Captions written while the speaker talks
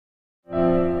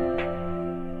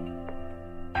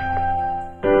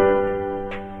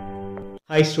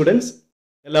Hi students,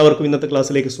 എല്ലാവർക്കും ഇന്നത്തെ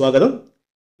ക്ലാസ്സിലേക്ക് സ്വാഗതം.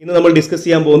 ഇന്ന് നമ്മൾ ഡിസ്കസ്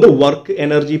ചെയ്യാൻ പോകുന്നത് വർക്ക്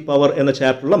എനർജി പവർ എന്ന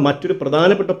ചാപ്റ്ററിലുള്ള മറ്റൊരു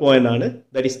പ്രധാനപ്പെട്ട പോയിന്റ് ആണ്,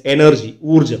 ദാറ്റ് ഈസ് എനർജി,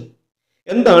 ഊർജ്ജം.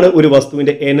 എന്താണ് ഒരു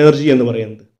വസ്തുവിന്റെ എനർജി എന്ന്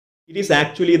പറയുന്നത്? It is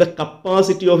actually the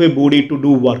capacity of A body to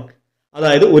do work.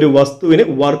 അതായത് ഒരു വസ്തുവിന്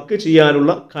വർക്ക്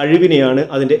ചെയ്യാനുള്ള കഴിവിനെയാണ്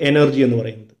അതിന്റെ എനർജി എന്ന്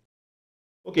പറയുന്നത്.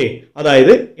 ഓക്കെ,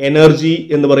 അതായത് എനർജി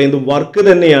എന്ന് പറയുന്നത് വർക്ക്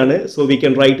തന്നെയാണ്. So we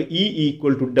can write E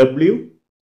equal to W.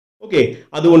 Okay,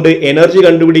 അതുകൊണ്ട് എനർജി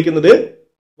കണ്ടുപിടിക്കുന്നത്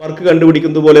വർക്ക്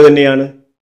കണ്ടുപിടിക്കുന്നത് പോലെ തന്നെയാണ്.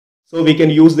 So we can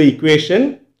use the equation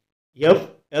F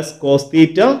S cos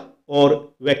theta or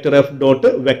vector F dot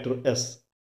vector S.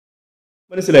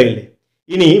 മനസ്സിലായില്ലേ?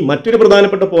 ഇനി മറ്റൊരു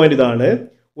പ്രധാനപ്പെട്ട പോയിന്റ് ഇതാണ്,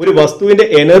 ഒരു വസ്തുവിന്റെ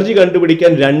എനർജി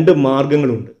കണ്ടുപിടിക്കാൻ രണ്ട്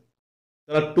മാർഗങ്ങളുണ്ട്.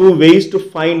 There are two ways to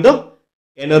find the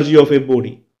energy of a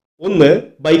body. ഒന്ന്,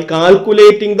 by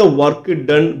calculating the work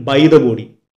done by the body,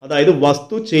 അതായത്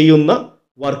വസ്തു ചെയ്യുന്ന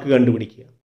വർക്ക് കണ്ടുപിടിക്കുക.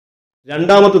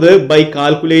 രണ്ടാമത്തത് by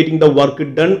calculating the work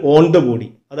done on the body,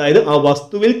 അതായത് ആ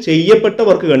വസ്തുവിൽ ചെയ്യപ്പെട്ട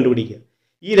വർക്ക് കണ്ടുപിടിക്കുക.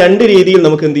 ഈ രണ്ട് രീതിയിൽ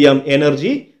നമുക്ക് എന്ത് ചെയ്യാം?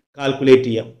 എനർജി കാൽക്കുലേറ്റ്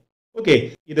ചെയ്യാം. ഓക്കെ,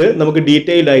 ഇത് നമുക്ക്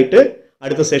ഡീറ്റെയിൽഡ് ആയിട്ട്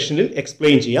അടുത്ത സെഷനിൽ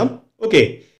എക്സ്പ്ലെയിൻ ചെയ്യാം. ഓക്കെ,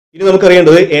 ഇനി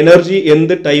നമുക്കറിയേണ്ടത് എനർജി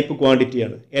എന്ത് ടൈപ്പ്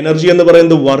ക്വാണ്ടിറ്റിയാണ്. എനർജി എന്ന്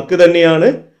പറയുന്നത് വർക്ക് തന്നെയാണ്,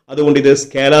 അതുകൊണ്ട് ഇത്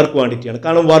സ്കേലാർ ക്വാണ്ടിറ്റിയാണ്.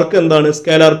 കാരണം വർക്ക് എന്താണ്?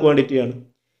 സ്കേലാർ ക്വാണ്ടിറ്റിയാണ്.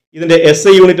 ഇതിന്റെ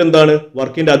SI യൂണിറ്റ് എന്താണ്?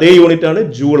 വർക്കിന്റെ അതേ യൂണിറ്റ് ആണ്,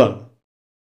 ജൂളാണ്.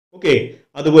 ഓക്കെ,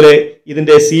 അതുപോലെ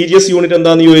ഇതിന്റെ CGS യൂണിറ്റ്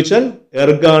എന്താണെന്ന് ചോദിച്ചാൽ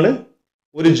എർഗ് ആണ്.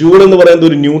 ഒരു ജൂൾ എന്ന് പറയുന്നത്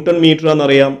ഒരു ന്യൂട്ടൺ മീറ്റർ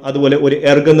ആണെന്നറിയാം. അതുപോലെ ഒരു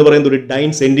എർഗ് എന്ന് പറയുന്നത് ഒരു ഡൈൻ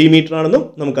സെന്റിമീറ്റർ ആണെന്നും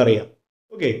നമുക്കറിയാം.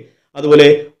 ഓക്കെ, അതുപോലെ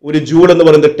ഒരു ജൂൾ എന്ന്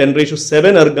പറയുന്നത്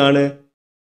 10⁻⁷ എർഗ് ആണ്.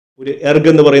 ഒരു എർഗ്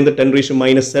എന്ന് പറയുന്നത്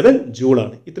 10⁻⁻⁷ ജൂൾ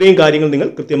ആണ്. ഇത്രയും കാര്യങ്ങൾ നിങ്ങൾ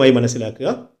കൃത്യമായി മനസ്സിലാക്കുക.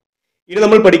 ഇനി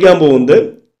നമ്മൾ പഠിക്കാൻ പോകുന്നത്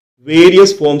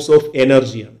വേരിയസ് ഫോംസ് ഓഫ്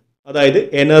എനർജിയാണ്. അതായത്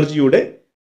എനർജിയുടെ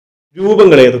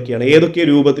രൂപങ്ങൾ ഏതൊക്കെയാണ്, ഏതൊക്കെ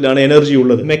രൂപത്തിലാണ് എനർജി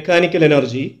ഉള്ളത്. Mechanical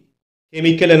energy,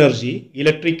 chemical energy,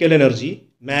 electrical energy,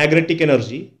 magnetic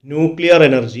energy, nuclear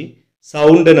energy,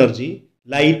 sound energy,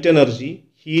 light energy,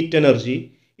 heat energy,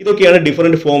 ഇതൊക്കെയാണ്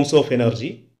different forms of energy.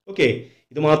 Okay,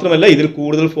 ഇത് മാത്രമല്ല, ഇതിൽ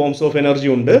കൂടുതൽ ഫോംസ് ഓഫ് എനർജി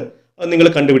ഉണ്ട്, അത് നിങ്ങൾ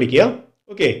കണ്ടുപിടിക്കുക.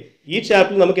 ഓക്കെ, ഈ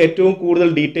ചാപ്റ്ററിൽ നമുക്ക് ഏറ്റവും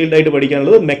കൂടുതൽ ഡീറ്റെയിൽഡ് ആയിട്ട്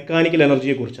പഠിക്കാനുള്ളത് മെക്കാനിക്കൽ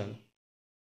എനർജിയെ കുറിച്ചാണ്.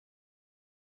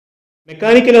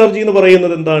 മെക്കാനിക്കൽ എനർജി എന്ന്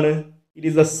പറയുന്നത് എന്താണ്? It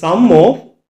is the sum of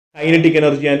kinetic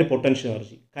energy and potential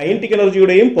energy. Kinetic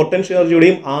എനർജിയുടെയും potential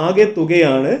എനർജിയുടെയും ആകെ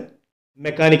തുകയാണ്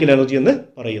മെക്കാനിക്കൽ എനർജി എന്ന്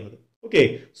പറയുന്നത്. Okay,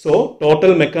 so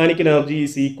total mechanical energy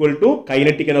is equal to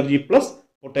kinetic energy plus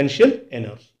potential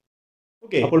energy.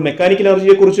 Okay, അപ്പോൾ mechanical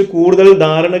എനർജിയെ കുറിച്ച് കൂടുതൽ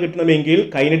ധാരണ കിട്ടണമെങ്കിൽ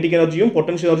കൈനറ്റിക് എനർജിയും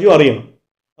പൊട്ടൻഷ്യൽ എനർജിയും അറിയണം.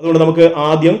 അതുകൊണ്ട് നമുക്ക്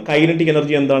ആദ്യം കൈനറ്റിക്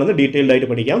എനർജി എന്താണെന്ന് ഡീറ്റെയിൽഡ്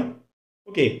ആയിട്ട് പഠിക്കാം.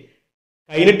 ഓക്കെ,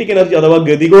 കൈനറ്റിക് എനർജി അഥവാ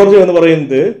ഗതികോർജ്ജം എന്ന്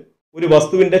പറയുന്നത് ഒരു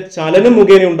വസ്തുവിന്റെ ചലനം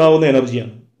മുഖേന ഉണ്ടാവുന്ന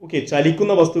എനർജിയാണ്. ഓക്കെ,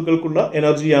 ചലിക്കുന്ന വസ്തുക്കൾക്കുള്ള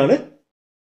എനർജിയാണ്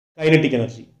kinetic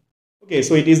energy. Okay,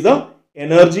 so it is the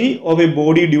energy of A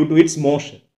body due to its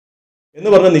motion. എന്ന്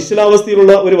പറഞ്ഞാൽ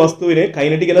നിശ്ചലാവസ്ഥയിലുള്ള ഒരു വസ്തുവിന്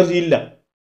കൈനറ്റിക് എനർജി ഇല്ല.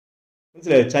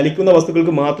 മനസ്സിലായോ? ചലിക്കുന്ന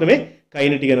വസ്തുക്കൾക്ക് മാത്രമേ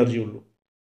കൈനറ്റിക് എനർജി ഉള്ളൂ.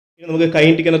 ഇനി നമുക്ക്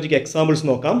കൈനറ്റിക് എനർജിക്ക് എക്സാമ്പിൾസ്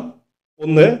നോക്കാം.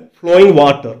 ഒന്ന്, ഫ്ലോയിങ്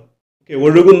വാട്ടർ. ഓക്കെ,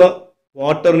 ഒഴുകുന്ന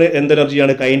വാട്ടറിന് എന്ത്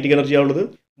എനർജിയാണ്? കൈനറ്റിക് എനർജിയാണ് ഉള്ളത്.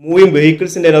 മൂവിങ്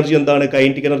വെഹിക്കിൾസിന്റെ എനർജി എന്താണ്?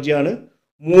 കൈനറ്റിക് എനർജിയാണ്.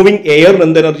 മൂവിങ് എയറിന്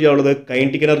എന്ത് എനർജിയാണ് ഉള്ളത്?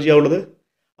 കൈനറ്റിക് എനർജിയാണ് ഉള്ളത്.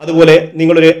 അതുപോലെ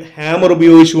നിങ്ങളൊരു ഹാമർ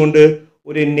ഉപയോഗിച്ചുകൊണ്ട്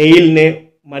ഒരു നെയിലിനെ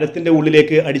മരത്തിന്റെ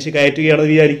ഉള്ളിലേക്ക് അടിച്ച്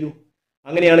കയറ്റുകയാണെന്ന് വിചാരിക്കൂ.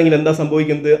 അങ്ങനെയാണെങ്കിൽ എന്താ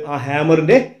സംഭവിക്കുന്നത്? ആ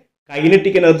ഹാമറിന്റെ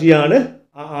കൈനറ്റിക് എനർജിയാണ്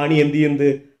ആ ആണി എന്ത് ചെയ്യുന്നത്?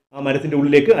 ആ മരത്തിന്റെ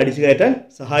ഉള്ളിലേക്ക് അടിച്ചു കയറ്റാൻ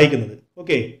സഹായിക്കുന്നത്.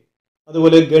 ഓക്കെ,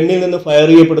 അതുപോലെ ഗണ്ണിൽ നിന്ന് ഫയർ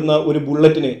ചെയ്യപ്പെടുന്ന ഒരു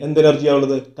ബുള്ളറ്റിന് എന്ത് എനർജിയാണ്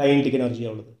ഉള്ളത്? കൈനറ്റിക്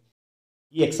എനർജിയാണ് ഉള്ളത്.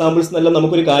 ഈ എക്സാമ്പിൾസ് എന്നെല്ലാം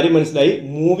നമുക്കൊരു കാര്യം മനസ്സിലായി,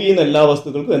 മൂവ് ചെയ്യുന്ന എല്ലാ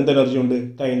വസ്തുക്കൾക്കും എന്ത് എനർജി ഉണ്ട്?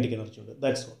 കൈനറ്റിക് എനർജി ഉണ്ട്.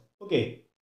 That's all. ഓക്കെ,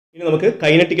 ഇനി നമുക്ക്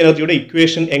കൈനറ്റിക് എനർജിയുടെ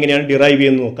ഇക്വേഷൻ എങ്ങനെയാണ് ഡിറൈവ്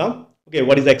ചെയ്യുന്നത് നോക്കാം. Okay,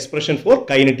 what is the expression for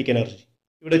kinetic energy?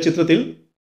 ഇവിടെ ചിത്രത്തിൽ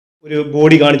ഒരു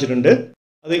ബോഡി കാണിച്ചിട്ടുണ്ട്.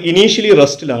 അത് ഇനീഷ്യലി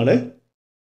റെസ്റ്റിലാണ്.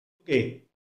 ഓക്കെ,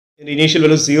 ഇതിൻ്റെ ഇനീഷ്യൽ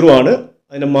വാല്യൂ 0 ആണ്.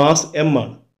 അതിൻ്റെ മാസ് m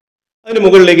ആണ്. അതിന്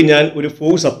മുകളിലേക്ക് ഞാൻ ഒരു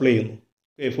ഫോഴ്സ് അപ്ലൈ ചെയ്യുന്നു.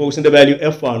 ഓക്കെ, ഫോഴ്സിൻ്റെ വാല്യൂ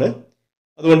F ആണ്.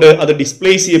 അതുകൊണ്ട് അത്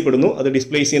ഡിസ്പ്ലേസ് ചെയ്യപ്പെടുന്നു. അത്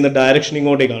ഡിസ്പ്ലേസ് ചെയ്യുന്ന ഡയറക്ഷൻ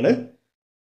ഇങ്ങോട്ടേക്കാണ്.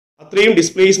 അത്രയും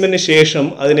ഡിസ്പ്ലേസ്മെന്റിന് ശേഷം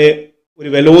അതിന് ഒരു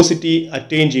വെലോസിറ്റി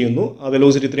അറ്റൈൻ ചെയ്യുന്നു. ആ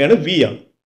വെലോസിറ്റി എത്രയാണ്? V ആണ്.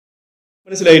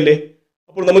 മനസ്സിലായില്ലേ?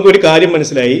 അപ്പോൾ നമുക്ക് ഒരു കാര്യം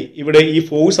മനസ്സിലായി, ഇവിടെ ഈ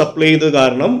ഫോഴ്സ് അപ്ലൈ ചെയ്തത്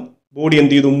കാരണം ബോഡി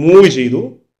എന്ത് ചെയ്തു? മൂവ് ചെയ്തു.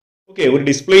 ഓക്കെ, ഒരു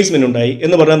ഡിസ്പ്ലേസ്മെന്റ് ഉണ്ടായി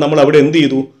എന്ന് പറഞ്ഞാൽ നമ്മൾ അവിടെ എന്ത്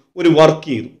ചെയ്തു? ഒരു വർക്ക്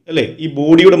ചെയ്തു, അല്ലേ? ഈ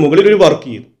ബോഡിയുടെ മുകളിൽ ഒരു വർക്ക്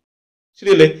ചെയ്തു,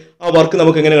 ശരിയല്ലേ? ആ വർക്ക്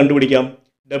നമുക്ക് എങ്ങനെ കണ്ടുപിടിക്കാം?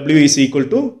 W is equal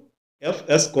to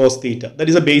FS cos theta.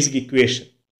 That is A basic equation,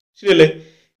 ശരിയല്ലേ?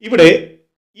 ഇവിടെ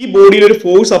ഈ ബോഡിയിൽ ഒരു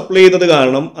ഫോഴ്സ് അപ്ലൈ ചെയ്തത്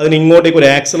കാരണം അതിന് ഇങ്ങോട്ടേക്ക് ഒരു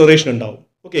ആക്സലറേഷൻ ഉണ്ടാവും.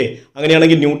 ഓക്കെ,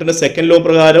 അങ്ങനെയാണെങ്കിൽ ന്യൂട്ടന്റെ സെക്കൻഡ് ലോ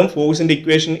പ്രകാരം ഫോഴ്സിന്റെ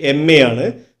ഇക്വേഷൻ MA ആണ്.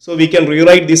 So we can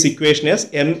rewrite this equation as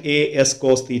MAS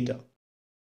cos theta,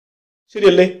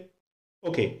 ശരിയല്ലേ?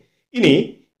 ഓക്കെ, ഇനി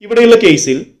ഇവിടെയുള്ള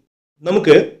കേസിൽ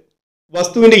നമുക്ക്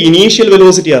വസ്തുവിന്റെ ഇനീഷ്യൽ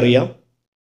വെലോസിറ്റി അറിയാം,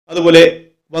 അതുപോലെ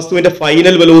വസ്തുവിൻ്റെ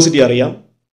ഫൈനൽ വെലോസിറ്റി അറിയാം,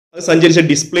 അത് സഞ്ചരിച്ച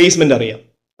ഡിസ്പ്ലേസ്മെന്റ് അറിയാം,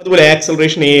 അതുപോലെ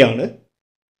ആക്സലറേഷൻ എ ആണ്.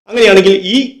 അങ്ങനെയാണെങ്കിൽ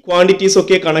ഈ ക്വാണ്ടിറ്റീസ്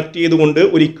ഒക്കെ കണക്ട് ചെയ്തുകൊണ്ട്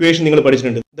ഒരു ഇക്വേഷൻ നിങ്ങൾ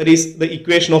പഠിച്ചിട്ടുണ്ട്. That is the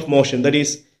equation of motion, that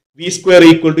is V square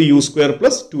equal to you square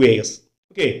plus 2as.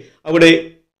 Okay, അവിടെ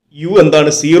യു എന്താണ്?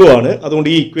 0 ആണ്. അതുകൊണ്ട്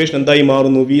ഈ ഇക്വേഷൻ എന്തായി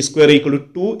മാറുന്നു? V square equal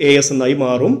to 2as എന്നായി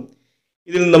മാറും.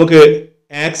 ഇതിൽ നിന്ന് നമുക്ക്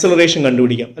ആക്സലറേഷൻ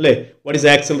കണ്ടുപിടിക്കാം അല്ലേ? What is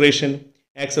acceleration?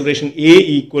 Acceleration A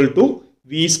equal to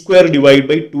V square divide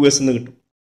by 2s എന്ന് കിട്ടും.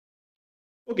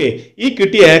 ഓക്കെ, ഈ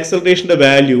കിട്ടിയ ആക്സലറേഷന്റെ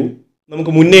വാല്യൂ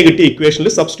നമുക്ക് മുന്നേ കിട്ടിയ ഇക്വേഷനിൽ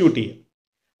സബ്സ്റ്റിറ്റ്യൂട്ട് ചെയ്യാം.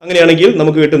 അങ്ങനെയാണെങ്കിൽ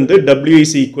നമുക്ക് കിട്ടുന്നത് W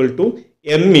is equal to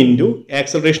M into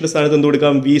ആക്സലറേഷൻ്റെ സ്ഥാനത്ത് എന്ത്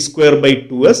കൊടുക്കാം? V square by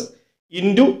 2s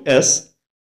into S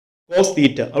cos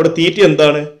theta. അവിടെ തീറ്റ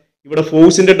എന്താണ്? ഇവിടെ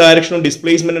ഫോഴ്സിന്റെ ഡയറക്ഷനും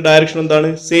ഡിസ്പ്ലേസ്മെന്റ് ഡയറക്ഷനും എന്താണ്?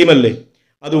 സെയിം അല്ലേ?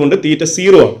 അതുകൊണ്ട് തീറ്റ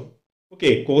 0 ആണ്.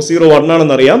 ഓക്കെ, കോസ് 0 1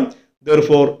 ആണെന്ന് അറിയാം.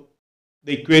 Therefore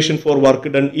the equation for work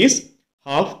done is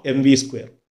half mv square.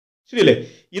 ശരിയല്ലേ?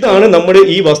 ഇതാണ് നമ്മുടെ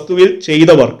ഈ വസ്തുവിൽ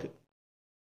ചെയ്ത വർക്ക്.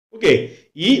 ഓക്കെ,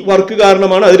 ഈ വർക്ക്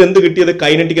കാരണമാണ് അതിലെന്ത് കിട്ടിയത്?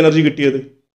 കൈനറ്റിക് എനർജി കിട്ടിയത്.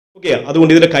 ഓക്കെ,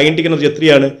 അതുകൊണ്ട് ഇതിന്റെ കൈനറ്റിക് എനർജി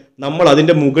എത്രയാണ്? നമ്മൾ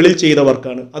അതിന്റെ മുകളിൽ ചെയ്ത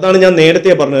വർക്കാണ്. അതാണ് ഞാൻ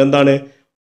നേരത്തെ പറഞ്ഞത്. എന്താണ്?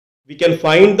 We can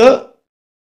find the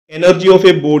energy of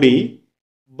A body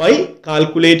by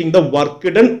calculating the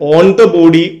work done on the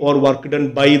body or work done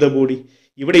by the body.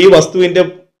 ഇവിടെ ഈ വസ്തുവിന്റെ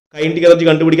കൈനറ്റിക് എനർജി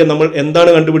കണ്ടുപിടിക്കാൻ നമ്മൾ എന്താണ്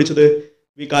കണ്ടുപിടിച്ചത്?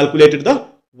 V calculated the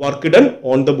work done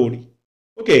on the body.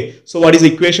 Okay, so what is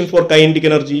equation for kinetic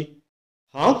energy?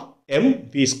 Half M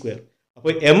V square.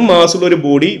 അപ്പോൾ M മാസുള്ള ഒരു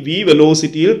body V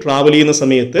വെലോസിറ്റിയിൽ travel ചെയ്യുന്ന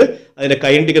സമയത്ത് അതിന്റെ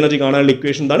കൈനറ്റിക് എനർജി കാണാനുള്ള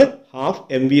ഇക്വേഷൻ എന്താണ്? ഹാഫ്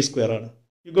എം വി സ്ക്വയർ ആണ്.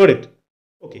 You got it?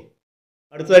 Okay,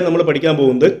 അടുത്തതായി നമ്മൾ പഠിക്കാൻ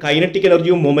പോകുന്നത് കൈനറ്റിക്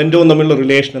എനർജിയും മൊമെന്റവും തമ്മിലുള്ള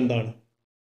റിലേഷൻ എന്താണ്?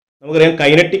 നമുക്കറിയാം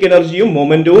കൈനറ്റിക് എനർജിയും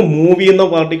മൊമെന്റവും മൂവ് ചെയ്യുന്ന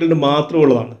പാർട്ടിക്കിളിന്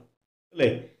മാത്രമുള്ളതാണ് അല്ലേ?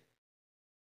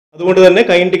 അതുകൊണ്ട് തന്നെ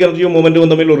കൈനറ്റിക് എനർജിയും മൊമെന്റവും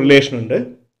തമ്മിലുള്ള റിലേഷൻ ഉണ്ട്.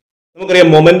 നമുക്കറിയാം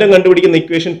മൊമെന്റം കണ്ടുപിടിക്കുന്ന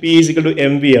equation P is equal to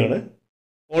M V ആണ്.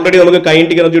 ഓൾറെഡി നമുക്ക്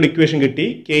കൈനറ്റിക് എനർജിയുടെ ഇക്വേഷൻ കിട്ടി,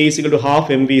 K is equal to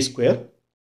half M V square.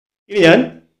 ഇനി ഞാൻ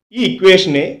ഈ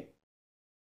ഇക്വേഷനെ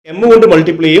എം കൊണ്ട്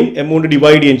മൾട്ടിപ്ലൈ ചെയ്യും, എം കൊണ്ട്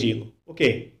ഡിവൈഡ് ചെയ്യുകയും ചെയ്യുന്നു. ഓക്കെ,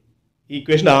 ഈ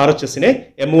ഇക്വേഷൻ്റെ RHSനെ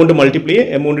എം കൊണ്ട് മൾട്ടിപ്ലൈ ചെയ്യും,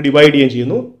 എം കൊണ്ട് ഡിവൈഡ് ചെയ്യുകയും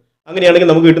ചെയ്യുന്നു. അങ്ങനെയാണെങ്കിൽ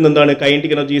നമുക്ക് കിട്ടുന്ന എന്താണ്?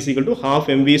 Kinetic energy is equal to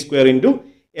half M V square into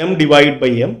M divide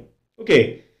by M. Okay,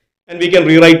 and we can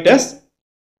rewrite as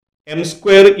M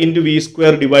square into V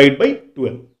square divide by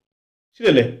 2m.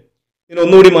 ശരിയല്ലേ? ഇതിന്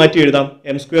ഒന്നുകൂടി മാറ്റി എഴുതാം.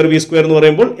 എം സ്ക്വയർ വി സ്ക്വയർ എന്ന്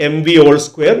പറയുമ്പോൾ M we all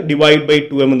square divide by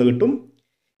 2m എന്ന് കിട്ടും.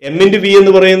 M into V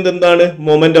എന്ന് പറയുന്നത് എന്താണ്?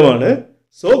 മൊമെന്റം ആണ്.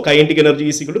 So kinetic energy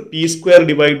is equal to P square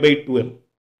divide by 2m.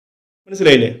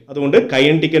 മനസ്സിലായില്ലേ? അതുകൊണ്ട്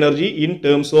kinetic energy in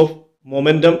terms of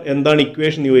momentum എന്താണ്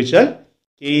ഇക്വേഷൻ ചോദിച്ചാൽ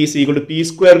K is equal to P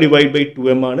square divide by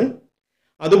 2m ആണ്.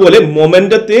 അതുപോലെ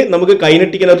മൊമെന്റത്തെ നമുക്ക്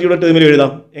കൈനറ്റിക് എനർജിയുടെ ടേമിൽ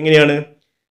എഴുതാം. എങ്ങനെയാണ്?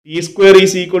 P square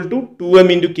is equal to 2m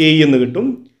into K E എന്ന് കിട്ടും.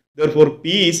 Therefore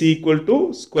P is equal to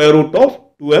square root of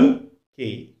 2m ke.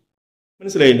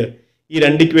 മനസ്സിലായില്ലേ? ഈ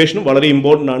രണ്ട് ഇക്വേഷനും വളരെ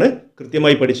ഇമ്പോർട്ടൻ്റ് ആണ്,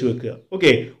 കൃത്യമായി പഠിച്ചു വെക്കുക.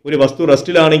 ഓക്കെ, ഒരു വസ്തു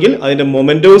റെസ്റ്റിലാണെങ്കിൽ അതിന്റെ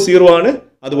മൊമെന്റവും 0 ആണ്,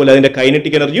 അതുപോലെ അതിന്റെ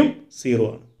കൈനറ്റിക് എനർജിയും 0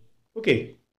 ആണ്. ഓക്കെ,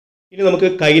 ഇനി നമുക്ക്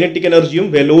കൈനറ്റിക് എനർജിയും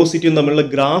വെലോസിറ്റിയും തമ്മിലുള്ള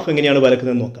ഗ്രാഫ് എങ്ങനെയാണ്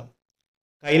വരക്കുന്നതെന്ന് നോക്കാം.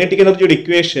 കൈനറ്റിക് എനർജിയുടെ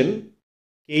equation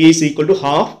K is equal to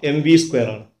half M V square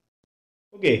ആണ്.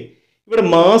 ഓക്കെ, ഇവിടെ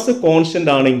മാസ്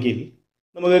കോൺസ്റ്റന്റ് ആണെങ്കിൽ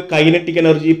നമുക്ക് kinetic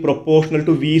energy proportional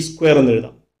to V square എന്ന്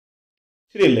എഴുതാം.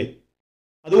 ശരിയല്ലേ?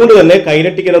 അതുകൊണ്ട് തന്നെ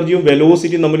കൈനറ്റിക് എനർജിയും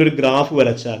വെലോസിറ്റിയും തമ്മിലൊരു ഗ്രാഫ്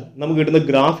വരച്ചാൽ നമുക്ക് കിട്ടുന്ന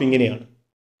ഗ്രാഫ് ഇങ്ങനെയാണ്.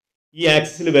 ഈ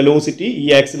ആക്സിസിൽ വെലോസിറ്റി, ഈ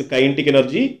ആക്സിൽ കൈനറ്റിക്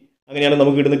എനർജി, അങ്ങനെയാണ്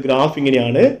നമുക്ക് കിട്ടുന്ന ഗ്രാഫ്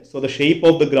ഇങ്ങനെയാണ്. So the shape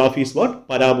of the graph is what?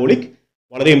 Parabolic.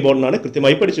 വളരെ ഇമ്പോർട്ടൻ്റ് ആണ്,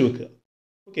 കൃത്യമായി പഠിച്ചു വെക്കുക.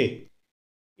 ഓക്കെ,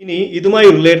 ഇനി ഇതുമായി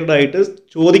റിലേറ്റഡ് ആയിട്ട്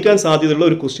ചോദിക്കാൻ സാധ്യതയുള്ള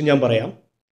ഒരു ക്വസ്റ്റ്യൻ ഞാൻ പറയാം.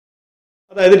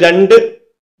 അതായത് രണ്ട്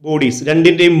ബോഡീസ്,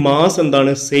 രണ്ടിൻ്റെയും മാസ്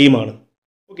എന്താണ്? സെയിം ആണ്.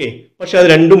 ഓക്കെ, പക്ഷെ അത്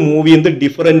രണ്ടും മൂവ് ചെയ്യുന്നത്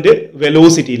ഡിഫറൻറ്റ്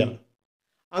വെലോസിറ്റിയിലാണ്.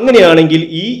 അങ്ങനെയാണെങ്കിൽ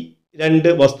ഈ രണ്ട്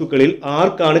വസ്തുക്കളിൽ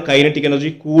ആർക്കാണ് കൈനറ്റിക് എനർജി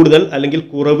കൂടുതൽ അല്ലെങ്കിൽ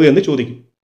കുറവ് എന്ന് ചോദിക്കും.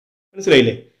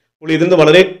 മനസ്സിലായില്ലേ? അപ്പോൾ ഇതിന്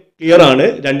വളരെ ക്ലിയർ ആണ്,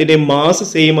 രണ്ടിൻ്റെയും മാസ്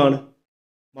സെയിം ആണ്.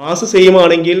 മാസ് സെയിം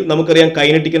ആണെങ്കിൽ നമുക്കറിയാം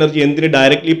കൈനറ്റിക് എനർജി എന്തിന്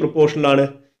ഡയറക്ട്ലി പ്രൊപ്പോർഷണൽ ആണ്?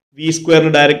 വി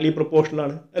സ്ക്വയറിന് ഡയറക്ട്ലി പ്രൊപ്പോർഷണൽ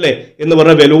ആണ് അല്ലേ? എന്ന്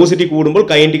പറഞ്ഞാൽ വെലോസിറ്റി കൂടുമ്പോൾ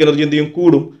കൈനറ്റിക് എനർജി എന്ത് ചെയ്യും?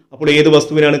 കൂടും. അപ്പോൾ ഏത്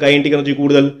വസ്തുവിനാണ് കൈനറ്റിക് എനർജി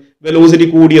കൂടുതൽ? വെലോസിറ്റി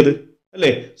കൂടിയത്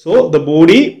അല്ലേ? So the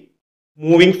body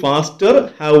moving faster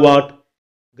have what?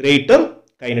 Greater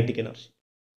kinetic energy.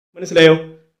 മനസ്സിലായോ?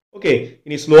 ഓക്കെ,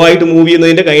 ഇനി സ്ലോ ആയിട്ട് മൂവ്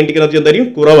ചെയ്യുന്നതിന്റെ കൈനറ്റിക് എനർജി എന്തായിരിക്കും?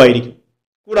 കുറവായിരിക്കും.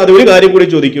 കൂടാതെ ഒരു കാര്യം കൂടി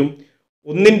ചോദിക്കും,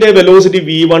 ഒന്നിന്റെ വെലോസിറ്റി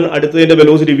v1, അടുത്തതിന്റെ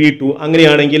വെലോസിറ്റി v2,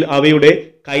 അങ്ങനെയാണെങ്കിൽ അവയുടെ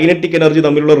കൈനറ്റിക് എനർജി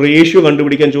തമ്മിലുള്ള റേഷ്യോ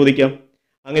കണ്ടുപിടിക്കാൻ ചോദിക്കാം.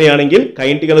 അങ്ങനെയാണെങ്കിൽ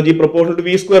kinetic energy proportional to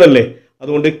V square അല്ലേ?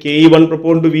 അതുകൊണ്ട് ke1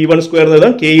 proportional to v1 square എന്ന്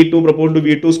എഴുതാം, ke2 proportional to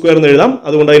v2 square എന്ന് എഴുതാം.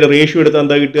 അതുകൊണ്ട് അതിന്റെ റേഷ്യോ എടുത്താൽ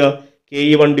എന്താ കിട്ടുക?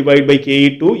 ke1 divide by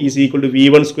ke2 is equal to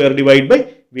v1 square divide by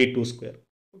v2 square.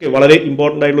 Okay, വളരെ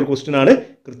ഇമ്പോർട്ടൻ്റ് ആയിട്ടുള്ള ഒരു ക്വസ്റ്റ്യൻ ആണ്,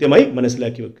 കൃത്യമായി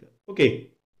മനസ്സിലാക്കി വെക്കുക. ഓക്കെ,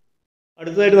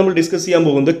 അടുത്തതായിട്ട് നമ്മൾ ഡിസ്കസ് ചെയ്യാൻ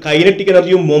പോകുന്നത് കൈനറ്റിക്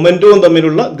എനർജിയും മൊമെന്റവും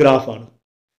തമ്മിലുള്ള ഗ്രാഫാണ്.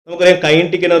 നമുക്കറിയാം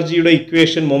കൈനറ്റിക് എനർജിയുടെ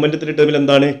ഇക്വേഷൻ മൊമെന്റത്തിന്റെ ടേമിൽ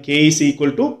എന്താണ്? K is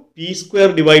equal to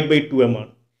p² divided by 2m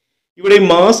ആണ്. ഇവിടെ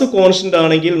മാസ് കോൺസ്റ്റന്റ്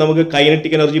ആണെങ്കിൽ നമുക്ക്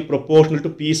kinetic energy proportional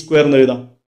to p² എന്ന് എഴുതാം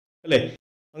അല്ലേ?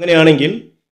 അങ്ങനെയാണെങ്കിൽ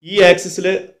ഈ ആക്സിസിൽ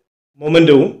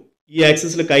മൊമെന്റവും ഈ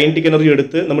ആക്സിസിൽ കൈനറ്റിക് എനർജി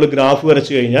എടുത്ത് നമ്മൾ ഗ്രാഫ്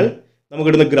വരച്ചു കഴിഞ്ഞാൽ നമുക്ക്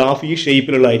കിട്ടുന്ന ഗ്രാഫ് ഈ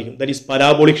ഷേപ്പിലുള്ളതായിരിക്കും. ദാറ്റ് ഈസ്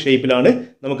പരാബോളിക് ഷേപ്പിലാണ്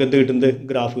നമുക്ക് എന്ത് കിട്ടുന്നത്?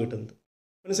 ഗ്രാഫ് കിട്ടുന്നത്.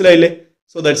 മനസ്സിലായില്ലേ?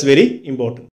 So that's very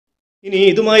important. ഇനി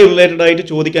ഇതുമായി റിലേറ്റഡ് ആയിട്ട്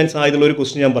ചോദിക്കാൻ സാധ്യതയുള്ള ഒരു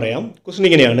ക്വസ്റ്റ്യൻ ഞാൻ പറയാം. ക്വസ്റ്റ്യൻ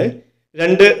ഇങ്ങനെയാണ്: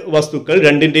 രണ്ട് വസ്തുക്കൾ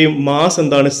രണ്ടിൻ്റെയും മാസ്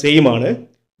എന്താണ്? സെയിം ആണ്,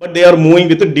 but they are moving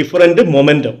with different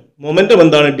momentum. Momentum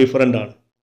എന്താണ്? ഡിഫറൻ്റ് ആണ്.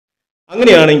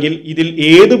 അങ്ങനെയാണെങ്കിൽ ഇതിൽ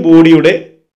ഏത് ബോഡിയുടെ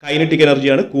കൈനറ്റിക്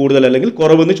എനർജിയാണ് കൂടുതൽ അല്ലെങ്കിൽ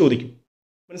കുറവെന്ന് ചോദിക്കും.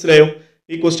 മനസ്സിലായോ?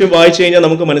 ഈ ക്വസ്റ്റ്യൻ വായിച്ചു കഴിഞ്ഞാൽ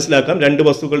നമുക്ക് മനസ്സിലാക്കാം രണ്ട്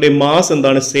വസ്തുക്കളുടെയും മാസ്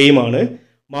എന്താണ്? സെയിം ആണ്.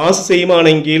 മാസ് സെയിം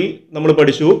ആണെങ്കിൽ നമ്മൾ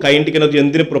പഠിച്ചു കൈനറ്റിക് എനർജി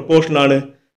എന്തിന് പ്രൊപ്പോർഷൻ ആണ്?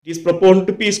 It is proportion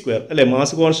to p². അല്ലേ?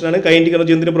 മാസ് കോൺസ്റ്റന്റ് ആണ്. കൈനറ്റിക്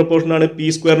എനർജി എന്തിന് പ്രൊപ്പോർഷൻ ആണ്?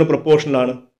 p² പ്രൊപ്പോർഷൻ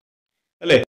ആണ്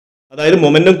അല്ലേ? അതായത്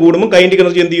മൊമെന്റം കൂടുമ്പോൾ കൈനറ്റിക്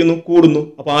എനർജി എന്ത് ചെയ്യുന്നു? കൂടുന്നു.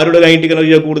 അപ്പോൾ ആരുടെ കൈനറ്റിക്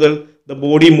എനർജിയാണ് കൂടുതൽ? The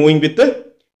body moving with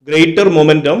greater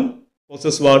momentum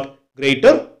poses what?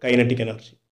 Greater kinetic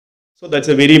energy. So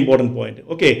that's A very important point.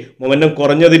 Okay, momentum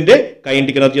കുറഞ്ഞതിന്റെ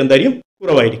kinetic energy എന്തായിരിക്കും?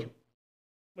 കുറവായിരിക്കും.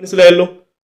 മനസ്സിലായല്ലോ?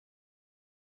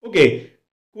 ഓക്കെ.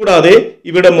 കൂടാതെ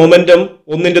ഇവിടെ മൊമെന്റം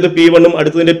ഒന്നിൻ്റെത് p1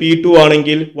 അടുത്തതിന്റെ p2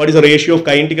 ആണെങ്കിൽ what is the ratio of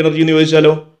kinetic energy എന്ന്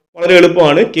ചോദിച്ചാലോ വളരെ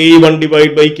എളുപ്പമാണ്. K1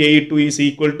 divided by K2 is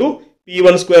equal to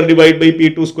p1² divided by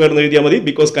p2² എന്ന് എഴുതിയാൽ മതി.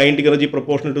 Because kinetic energy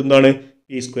proportional to എന്താണ്?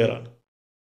 p² ആണ്.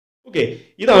 ഓക്കെ,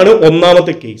 ഇതാണ്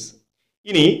ഒന്നാമത്തെ കേസ്.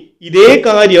 ഇനി ഇതേ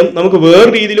കാര്യം നമുക്ക് വേറെ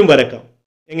രീതിയിലും വരക്കാം.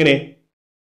 എങ്ങനെ?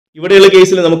 ഇവിടെയുള്ള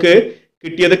കേസിൽ നമുക്ക്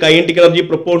കിട്ടിയത് kinetic energy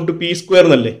proportional to p²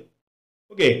 എന്നല്ലേ?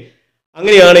 ഓക്കെ,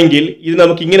 അങ്ങനെയാണെങ്കിൽ ഇത്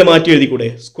നമുക്ക് ഇങ്ങനെ മാറ്റി എഴുതിക്കൂടെ?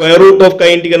 Square root of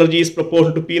kinetic energy is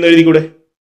proportion to p എന്ന് എഴുതിക്കൂടെ?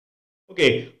 ഓക്കെ,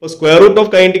 അപ്പോൾ square root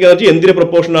of kinetic energy എന്തിന്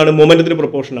പ്രൊപ്പോർഷൻ ആണ്? മൊമെന്റത്തിന്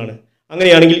പ്രൊപ്പോർഷൻ ആണ്.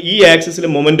 അങ്ങനെയാണെങ്കിൽ ഈ ആക്സിസിലെ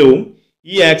മൊമെന്റവും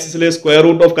ഈ ആക്സിസിലെ square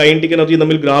root of kinetic energy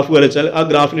തമ്മിൽ ഗ്രാഫ് വരച്ചാൽ ആ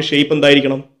ഗ്രാഫിന്റെ ഷേപ്പ്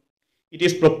എന്തായിരിക്കണം? ഇറ്റ്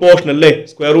ഈസ് പ്രൊപ്പോർഷണൽ അല്ലേ?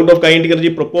 Square root of kinetic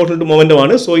energy proportional to momentum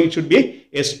ആണ്. So it should be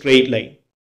A straight line.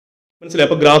 മനസ്സിലായി?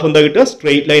 അപ്പോൾ ഗ്രാഫ് എന്താ കിട്ടുക?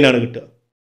 സ്ട്രെയിറ്റ് ലൈൻ ആണ് കിട്ടുക.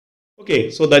 Okay,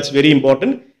 so that's very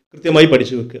important. കൃത്യമായി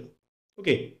പഠിച്ചു വെക്കുക.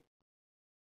 ഓക്കെ,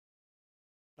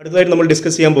 അടുത്തതായിട്ട് നമ്മൾ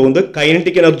ഡിസ്കസ് ചെയ്യാൻ പോകുന്നത്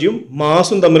കൈനറ്റിക് എനർജിയും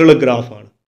മാസും തമ്മിലുള്ള ഗ്രാഫാണ്.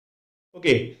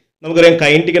 ഓക്കെ, നമുക്കറിയാം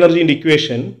kinetic എനർജിൻ്റെ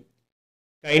equation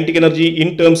kinetic energy in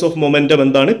terms of momentum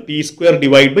എന്താണ്? p²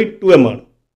 divided by 2m ആണ്.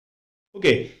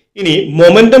 ഓക്കെ, ഇനി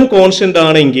മൊമെന്റം കോൺസ്റ്റന്റ്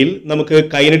ആണെങ്കിൽ നമുക്ക്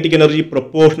കൈനറ്റിക് എനർജി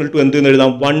പ്രൊപ്പോർഷണൽ ടു എന്ത് എന്ന്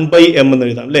എഴുതാം? 1/m എന്ന്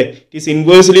എഴുതാം അല്ലേ? It is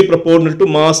inversely proportional to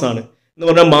mass ആണ്. എന്ന്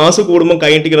പറഞ്ഞാൽ മാസ് കൂടുമ്പോൾ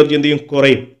കൈനറ്റിക് എനർജി എന്ത് ചെയ്യും?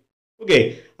 കുറയും. ഓക്കെ,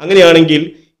 അങ്ങനെയാണെങ്കിൽ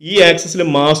ഈ ആക്സിസിലെ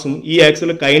മാസും ഈ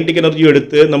ആക്സിസിലെ കൈനറ്റിക് എനർജിയും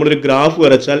എടുത്ത് നമ്മളൊരു ഗ്രാഫ്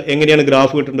വരച്ചാൽ എങ്ങനെയാണ്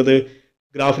ഗ്രാഫ് കിട്ടേണ്ടത്?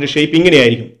 ഗ്രാഫിന്റെ ഷേപ്പ്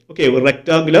ഇങ്ങനെയായിരിക്കും. ഓക്കെ, ഒരു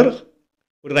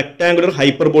റെക്ടാങ്കുലർ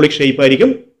ഹൈപ്പർബോളിക് ഷേപ്പ് ആയിരിക്കും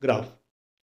ഗ്രാഫ്.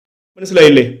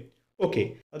 മനസ്സിലായില്ലേ? ഓക്കെ,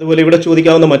 അതുപോലെ ഇവിടെ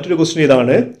ചോദിക്കാവുന്ന മറ്റൊരു ക്വസ്റ്റ്യൻ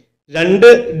ഇതാണ്: രണ്ട്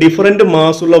ഡിഫറൻറ്റ്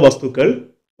മാസുള്ള വസ്തുക്കൾ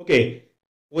ഓക്കെ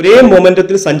ഒരേ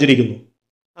മൊമെന്റത്തിൽ സഞ്ചരിക്കുന്നു.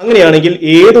 അങ്ങനെയാണെങ്കിൽ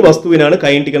ഏത് വസ്തുവിനാണ്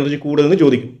കൈനറ്റിക് എനർജി കൂടുതലെന്ന്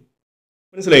ചോദിക്കും.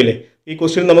 മനസ്സിലായില്ലേ? ഈ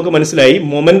ക്വസ്റ്റ്യൻ നമുക്ക് മനസ്സിലായി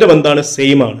മൊമെന്റം എന്താണ്?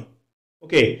 സെയിം ആണ്.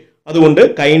 ഓക്കെ, അതുകൊണ്ട്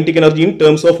kinetic energy in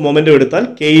terms of momentum എടുത്താൽ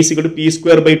K is equal to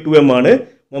p² by 2m ആണ്.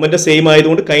 മൊമെന്റം സെയിം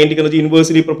ആയതുകൊണ്ട് kinetic energy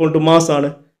inversely proportional to mass ആണ്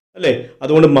അല്ലേ?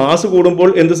 അതുകൊണ്ട് മാസ് കൂടുമ്പോൾ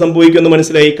എന്ത് സംഭവിക്കുമെന്ന്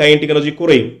മനസ്സിലായി? കൈനറ്റിക് എനർജി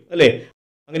കുറയും അല്ലേ?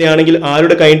 അങ്ങനെയാണെങ്കിൽ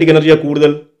ആരുടെ കൈനറ്റിക് എനർജിയാണ്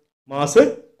കൂടുതൽ? മാസ്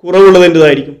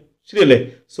കുറവുള്ളതിൻ്റെതായിരിക്കും. ശരിയല്ലേ?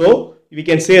 So we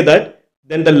can say that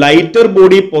then the lighter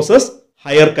body poses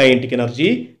higher kinetic energy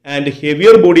and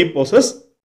heavier body poses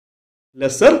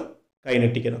lesser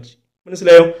kinetic energy.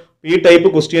 മനസ്സിലായോ? ഈ ടൈപ്പ്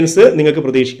ക്വസ്റ്റ്യൻസ് നിങ്ങൾക്ക്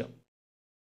പ്രതീക്ഷിക്കാം.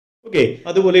 ഓക്കെ,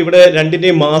 അതുപോലെ ഇവിടെ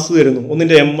രണ്ടിൻ്റെയും മാസ് തരുന്നു.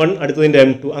 ഒന്നിൻ്റെ m1 അടുത്തതിൻ്റെ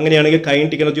m2. അങ്ങനെയാണെങ്കിൽ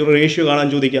കൈനറ്റിക് എനർജി റേഷ്യോ കാണാൻ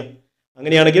ചോദിക്കാം.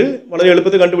 അങ്ങനെയാണെങ്കിൽ വളരെ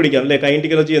എളുപ്പത്തിൽ കണ്ടുപിടിക്കാം അല്ലേ?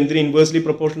 കൈനറ്റിക് എനർജി എന്തിന് ഇൻവേഴ്സ്ലി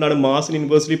പ്രൊപ്പോർഷണൽ ആണ്? മാസിന്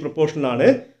ഇൻവേഴ്സ്ലി പ്രൊപ്പോർഷണൽ ആണ്.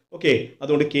 ഓക്കെ,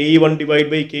 അതുകൊണ്ട് K1 divided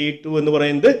by K2 എന്ന്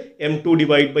പറയുന്നത് m2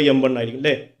 divided by m1 ആയിരിക്കും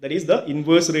അല്ലേ? That is the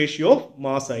inverse ratio of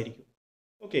mass ആയിരിക്കും.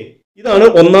 ഓക്കെ, ഇതാണ്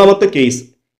ഒന്നാമത്തെ കേസ്.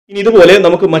 ഇനി ഇതുപോലെ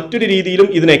നമുക്ക് മറ്റൊരു രീതിയിലും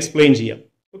ഇതിനെ എക്സ്പ്ലെയിൻ ചെയ്യാം.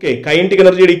 ഓക്കെ, കൈനറ്റിക്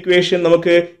എനർജിയുടെ ഇക്വേഷൻ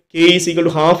നമുക്ക് K is equal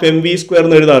to half mv²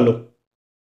 എന്ന് എഴുതാമല്ലോ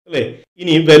അല്ലേ?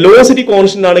 ഇനി വെലോസിറ്റി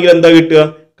കോൺസ്റ്റന്റ് ആണെങ്കിൽ എന്താ കിട്ടുക?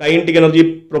 Kinetic energy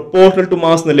proportional to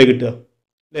mass എന്നല്ലേ കിട്ടുക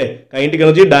അല്ലേ? Kinetic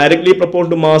energy directly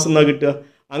proportional to mass എന്നാ കിട്ടുക.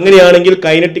 അങ്ങനെയാണെങ്കിൽ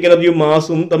കൈനറ്റിക് എനർജിയും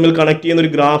മാസും തമ്മിൽ കണക്ട് ചെയ്യുന്ന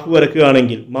ഒരു ഗ്രാഫ്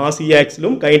വരക്കുകയാണെങ്കിൽ മാസ് ഈ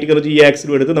ആക്സിലും കൈനറ്റിക് എനർജി ഈ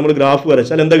ആക്സിലും എടുത്ത് നമ്മൾ ഗ്രാഫ്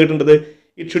വരച്ചാൽ എന്താ കിട്ടേണ്ടത്?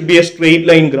 It should be A straight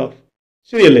line graph.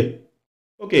 ശരിയല്ലേ?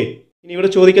 ഓക്കെ, ഇനി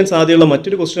ഇവിടെ ചോദിക്കാൻ സാധ്യതയുള്ള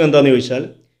മറ്റൊരു ക്വസ്റ്റ്യൻ എന്താണെന്ന് ചോദിച്ചാൽ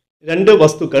രണ്ട്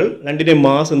വസ്തുക്കൾ രണ്ടിൻ്റെയും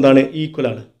മാസ് എന്താണ്? ഈക്വൽ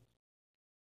ആണ്.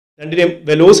 രണ്ടിൻ്റെയും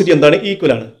വെലോസിറ്റി എന്താണ്?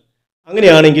 ഈക്വൽ ആണ്.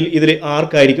 അങ്ങനെയാണെങ്കിൽ ഇതിൽ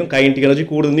ആർക്കായിരിക്കും കൈനറ്റിക് എനർജി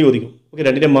കൂടുതലെന്ന് ചോദിക്കും. ഓക്കെ,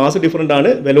 രണ്ടിൻ്റെ മാസ് ഡിഫറൻ്റ് ആണ്,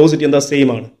 വെലോസിറ്റി എന്താ? സെയിം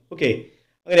ആണ്. ഓക്കെ,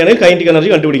 അങ്ങനെയാണെങ്കിൽ കൈനറ്റിക് എനർജി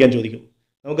കണ്ടുപിടിക്കാൻ ചോദിക്കും.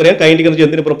 നമുക്കറിയാം കൈനറ്റിക് എനർജി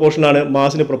എന്തിന് പ്രൊപ്പോർഷൻ ആണ്?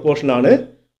 മാസിന് പ്രൊപ്പോർഷൻ ആണ്.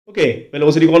 ഓക്കെ,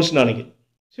 വെലോസിറ്റി കോൺസ്റ്റന്റ് ആണെങ്കിൽ.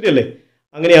 ശരിയല്ലേ?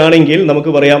 അങ്ങനെയാണെങ്കിൽ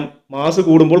നമുക്ക് പറയാം മാസ്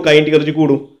കൂടുമ്പോൾ കൈനറ്റിക് എനർജി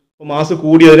കൂടും. അപ്പോൾ മാസ്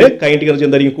കൂടിയതിന് കൈനറ്റിക് എനർജി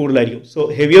എന്തായിരിക്കും? കൂടുതലായിരിക്കും. So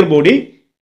heavier body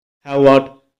have what?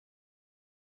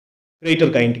 Greater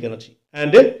kinetic energy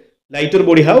and lighter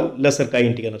body have lesser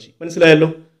kinetic energy. മനസ്സിലായല്ലോ?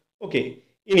 ഓക്കെ,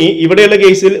 ഇനി ഇവിടെയുള്ള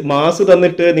കേസിൽ മാസ്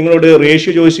തന്നിട്ട് നിങ്ങളോട്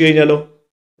റേഷ്യോ ചോദിച്ചു കഴിഞ്ഞാലോ?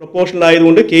 പ്രൊപ്പോർഷണൽ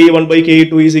ആയതുകൊണ്ട്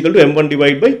K1/K2 =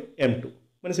 M1/M2.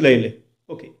 മനസ്സിലായില്ലേ?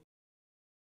 Okay,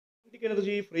 kinetic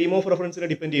energy frame of റെഫറൻസിനെ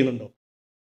depend ചെയ്യുന്നുണ്ടോ?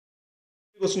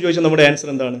 ക്വസ്റ്റ്യൻ ചോദിച്ചാൽ നമ്മുടെ ആൻസർ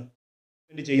എന്താണ്?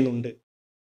 ഡിപ്പെൻഡ് ചെയ്യുന്നുണ്ട്.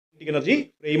 Kinetic energy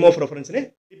frame of റെഫറൻസിനെ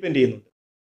depend ചെയ്യുന്നുണ്ട്.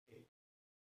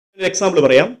 ഒരു എക്സാമ്പിൾ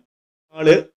പറയാം.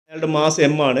 അയാളുടെ മാസ്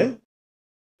M ആണ്,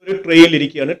 ഒരു ട്രെയിനിൽ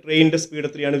ഇരിക്കുകയാണ്, ട്രെയിനിന്റെ സ്പീഡ്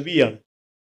എത്രയാണ്? V ആണ്.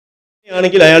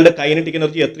 ആണെങ്കിൽ അയാളുടെ കൈനറ്റിക്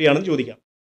എനർജി എത്രയാണെന്ന് ചോദിക്കാം.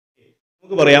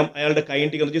 നമുക്ക് പറയാം അയാളുടെ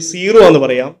കൈനറ്റിക് എനർജി 0 ആണെന്ന്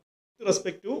പറയാം.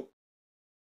 റെസ്പെക്ട് ടു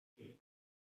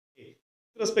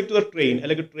ദ ട്രെയിൻ,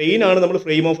 അല്ലെങ്കിൽ ട്രെയിൻ ആണ് നമ്മൾ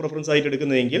ഫ്രെയിം ഓഫ് റെഫറൻസ് ആയിട്ട്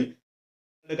എടുക്കുന്നതെങ്കിൽ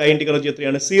കൈനറ്റിക് എനർജി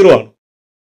എത്രയാണ്? 0 ആണ്.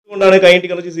 അതുകൊണ്ടാണ്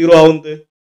കൈനറ്റിക് എനർജി 0 ആവുന്നത്.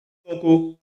 നോക്കൂ,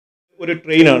 ഒരു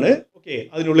ട്രെയിൻ ആണ്. ഓക്കെ,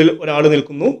 അതിനുള്ളിൽ ഒരാൾ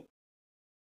നിൽക്കുന്നു.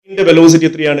 ഇതിന്റെ വെലോസിറ്റി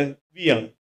എത്രയാണ്? V ആണ്.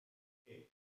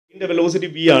 ഇതിന്റെ വെലോസിറ്റി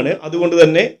V ആണ്. അതുകൊണ്ട്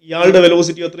തന്നെ ഇയാളുടെ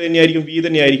വെലോസിറ്റി എത്ര തന്നെയായിരിക്കും? V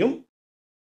തന്നെയായിരിക്കും.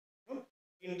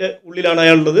 ഇതിന്റെ ഉള്ളിലാണ്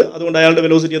അയാളുള്ളത്, അതുകൊണ്ട് അയാളുടെ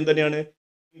വെലോസിറ്റി എന്ത് തന്നെയാണ്?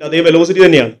 അതേ വെലോസിറ്റി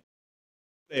തന്നെയാണ്.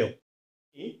 അതെയോ?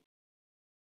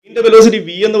 ഇതിന്റെ വെലോസിറ്റി V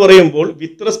എന്ന് പറയുമ്പോൾ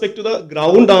with respect to the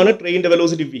ground ആണ് ട്രെയിനിന്റെ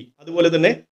വെലോസിറ്റി V. അതുപോലെ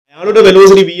തന്നെ അയാളുടെ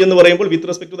വെലോസിറ്റി V എന്ന് പറയുമ്പോൾ with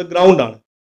respect to the ground ആണ്.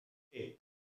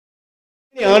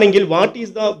 അങ്ങനെയാണെങ്കിൽ what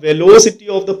is the velocity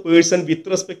of the person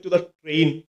with respect to the train?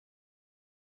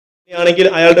 ആണെങ്കിൽ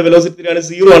അയാളുടെ വെലോസിറ്റി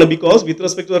 0 ആണ്. Because with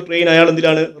respect to the train അയാൾ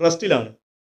എന്തിലാണ്? റെസ്റ്റിലാണ്.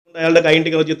 അയാളുടെ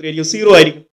കൈനറ്റിക് എനർജി എത്രയായിരിക്കും? 0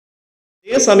 ആയിരിക്കും.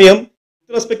 അതേസമയം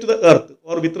with respect to the earth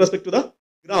or with respect to the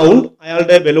ground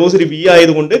അയാളുടെ velocity V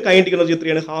ആയതുകൊണ്ട് കൈനറ്റിക് എനർജി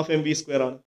എത്രയാണ്? ½ mv²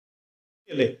 ആണ്.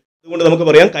 അല്ലേ? അതുകൊണ്ട് നമുക്ക്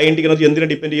പറയാം കൈനറ്റിക് എനർജി എന്തിനെ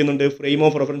ഡിപ്പെൻഡ് ചെയ്യുന്നുണ്ട്? ഫ്രെയിം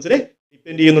ഓഫ് റെഫറൻസിനെ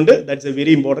ഡിപ്പെൻഡ് ചെയ്യുന്നുണ്ട്. That's A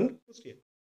very important question.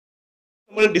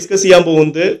 നമ്മൾ ഡിസ്കസ് ചെയ്യാൻ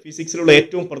പോകുന്നത് ഫിസിക്സിലുള്ള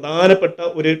ഏറ്റവും പ്രധാനപ്പെട്ട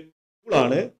ഒരു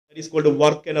ടൂളാണ്. That is called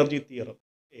work energy theorem.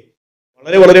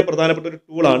 വളരെ വളരെ പ്രധാനപ്പെട്ട ഒരു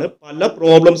ടൂളാണ്. പല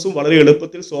പ്രോബ്ലംസും വളരെ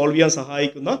എളുപ്പത്തിൽ സോൾവ് ചെയ്യാൻ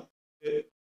സഹായിക്കുന്ന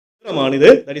തിയറമാണിത്.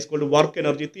 That is called work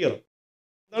energy theorem.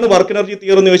 എന്താണ് വർക്ക് എനർജി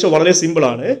തിയറം എന്ന് ചോദിച്ചാൽ വളരെ സിമ്പിൾ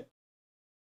ആണ്.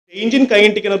 Change in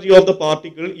kinetic energy of the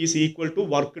particle is equal to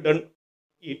work done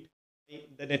it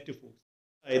the net force.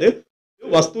 അതായത് ഒരു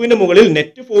വസ്തുവിന്റെ മുകളിൽ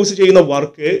നെറ്റ് ഫോഴ്സ് ചെയ്യുന്ന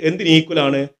വർക്ക് എന്തിന് ഈക്വൽ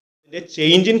ആണ്? ഇതിന്റെ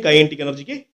ചേഞ്ച് ഇൻ കൈനറ്റിക്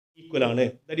എനർജിക്ക് ഈക്വൽ ആണ്.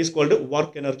 That is called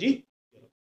work energy theorem.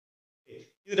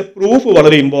 ഇതിന്റെ പ്രൂഫ്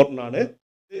വളരെ ഇമ്പോർട്ടൻ്റ് ആണ്.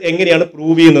 എങ്ങനെയാണ്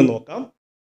പ്രൂവ് ചെയ്യുന്നത് നോക്കാം.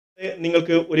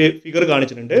 നിങ്ങൾക്ക് ഒരു ഫിഗർ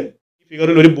കാണിച്ചിട്ടുണ്ട്. ഈ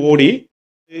ഫിഗറിൽ ഒരു ബോഡി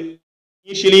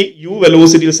ഇനീഷ്യലി U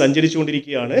വെലോസിറ്റിയിൽ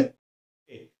സഞ്ചരിച്ചുകൊണ്ടിരിക്കുകയാണ്.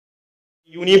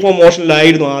 യൂണിഫോം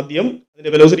മോഷനിലായിരുന്നു ആദ്യം.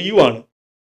 അതിന്റെ വെലോസിറ്റി U ആണ്.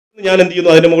 ഞാൻ എന്ത്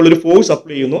ചെയ്യുന്നു? അതിന്റെ മുകളിൽ ഒരു ഫോഴ്സ്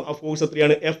അപ്ലൈ ചെയ്യുന്നു. ആ ഫോഴ്സ്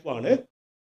എത്രയാണ്? F ആണ്.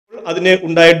 അതിന്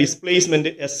ഉണ്ടായ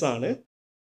ഡിസ്പ്ലേസ്മെന്റ് S ആണ്.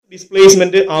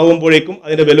 ഡിസ്പ്ലേസ്മെന്റ് ആകുമ്പോഴേക്കും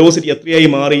അതിന്റെ വെലോസിറ്റി എത്രയായി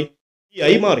മാറി? E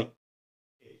ആയി മാറി.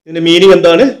 ഇതിന്റെ മീനിങ്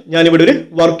എന്താണ്? ഞാനിവിടെ ഒരു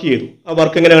വർക്ക് ചെയ്തു. ആ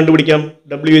വർക്ക് എങ്ങനെ കണ്ടുപിടിക്കാം?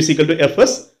 W =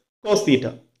 Fs cos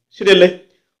θ. ശരിയല്ലേ?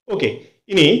 ഓക്കെ,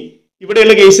 ഇനി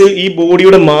ഇവിടെയുള്ള കേസിൽ ഈ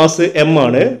ബോഡിയുടെ മാസ് M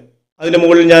ആണ്. അതിന്റെ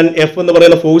മുകളിൽ ഞാൻ F എന്ന്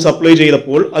പറയുന്ന ഫോഴ്സ് അപ്ലൈ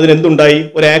ചെയ്തപ്പോൾ അതിനെന്തുണ്ടായി?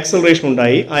 ഒരു ആക്സലറേഷൻ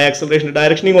ഉണ്ടായി. ആ ആക്സലറേഷന്റെ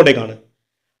ഡയറക്ഷൻ ഇങ്ങോട്ടേക്കാണ്.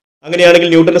 അങ്ങനെയാണെങ്കിൽ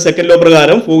ന്യൂട്ടന്റെ സെക്കൻഡ് ലോ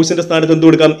പ്രകാരം ഫോഴ്സിന്റെ സ്ഥാനത്ത് എന്ത്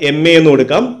കൊടുക്കാം? MA എന്ന്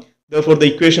കൊടുക്കാം. Therefore the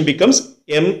equation becomes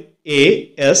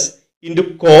MAS into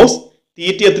cos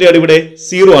θ എത്രയാണ്? ഇവിടെ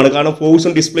 0 ആണ്. കാരണം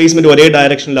ഫോഴ്സും ഡിസ്പ്ലേസ്മെന്റ് ഒരേ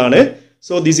ഡയറക്ഷനിലാണ്.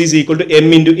 So this is equal to M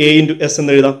 × A × S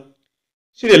എന്ന് എഴുതാം.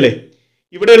 ശരിയല്ലേ?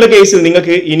 ഇവിടെയുള്ള കേസിൽ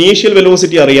നിങ്ങൾക്ക് ഇനീഷ്യൽ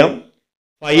വെലോസിറ്റി അറിയാം,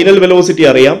 ഫൈനൽ വെലോസിറ്റി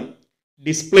അറിയാം,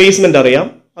 ഡിസ്പ്ലേസ്മെന്റ് അറിയാം,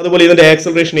 അതുപോലെ ഇതിന്റെ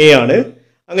ആക്സലറേഷൻ A ആണ്.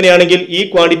 അങ്ങനെയാണെങ്കിൽ ഈ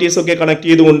ക്വാണ്ടിറ്റീസ് ഒക്കെ കണക്ട്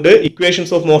ചെയ്തുകൊണ്ട്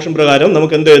ഇക്വേഷൻസ് ഓഫ് മോഷൻ പ്രകാരം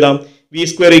നമുക്ക് എന്ത് എഴുതാം? V²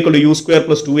 = U²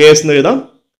 + 2as എന്ന് എഴുതാം.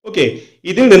 ഓക്കെ,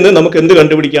 ഇതിൽ നിന്ന് നമുക്ക് എന്ത്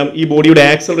കണ്ടുപിടിക്കാം? ഈ ബോഡിയുടെ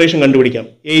ആക്സലറേഷൻ കണ്ടുപിടിക്കാം.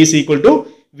 A =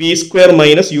 V²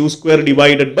 - U²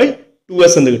 /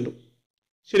 2s എന്ന് കിട്ടും.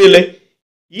 ശരിയല്ലേ?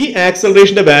 ഈ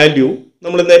ആക്സലറേഷന്റെ വാല്യൂ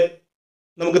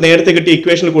നമുക്ക് നേരത്തെ കിട്ടിയ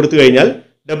ഇക്വേഷനിൽ കൊടുത്തു കഴിഞ്ഞാൽ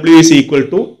W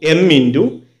 = M ×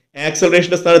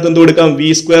 ആക്സലറേഷന്റെ സ്ഥാനത്ത് എന്ത് കൊടുക്കാം?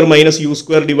 V² - U²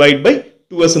 /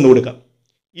 2s എന്ന് കൊടുക്കാം.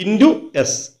 Into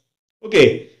S. ഓക്കെ,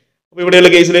 അപ്പോൾ ഇവിടെയുള്ള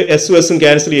കേസിൽ എസും എസും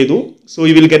ക്യാൻസൽ ചെയ്തു. So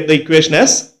you will get the equation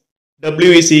as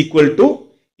W =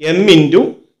 M ×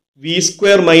 V²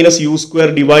 - U²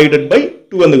 /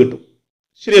 2 എന്ന് കിട്ടും.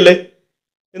 ശരിയല്ലേ?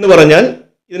 എന്ന് പറഞ്ഞാൽ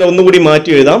ഇതിനെ ഒന്നുകൂടി മാറ്റി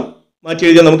എഴുതാം. മാറ്റി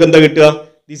എഴുതിയാൽ നമുക്ക് എന്താ കിട്ടുക?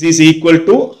 This is equal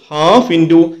to ½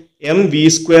 × MV²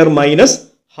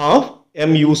 - ½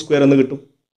 MU² എന്ന് കിട്ടും.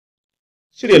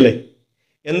 ശരിയല്ലേ?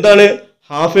 എന്താണ്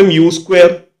 ½ MU²?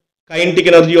 Kinetic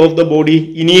energy of the body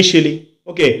initially.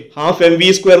 Okay, ½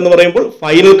 MV² എന്ന് പറയുമ്പോൾ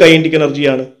ഫൈനൽ കൈനറ്റിക്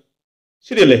എനർജിയാണ്.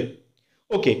 ശരിയല്ലേ?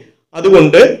 ഓക്കെ,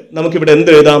 അതുകൊണ്ട് നമുക്കിവിടെ എന്ത്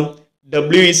എഴുതാം?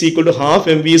 W = ½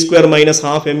 MV² -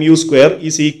 ½ MU²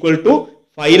 is equal to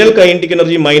final kinetic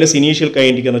energy minus initial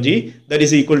kinetic energy that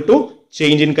is equal to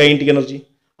change in kinetic energy.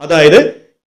 അതായത്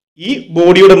ഈ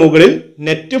ബോഡിയുടെ മുകളിൽ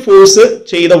നെറ്റ് ഫോഴ്സ്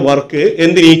ചെയ്ത വർക്ക്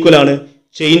എന്തിന് ഈക്വൽ ആണ്?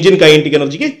 ചേഞ്ച് ഇൻ കൈനറ്റിക്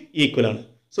എനർജിക്ക് ഈക്വൽ ആണ്.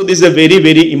 So this A very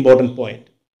very important point.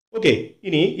 Okay,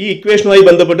 ഇനി ഈ ഇക്വേഷനുമായി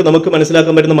ബന്ധപ്പെട്ട് നമുക്ക്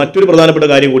മനസ്സിലാക്കാൻ പറ്റുന്ന മറ്റൊരു പ്രധാനപ്പെട്ട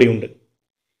കാര്യം കൂടിയുണ്ട്.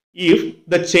 If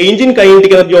the change in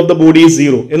kinetic energy of the body is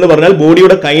zero എന്ന് പറഞ്ഞാൽ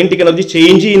ബോഡിയുടെ കൈനറ്റിക് എനർജി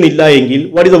ചേഞ്ച് ചെയ്യുന്നില്ല എങ്കിൽ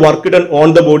what is the work done on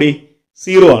the body?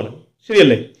 Zero ആണ്.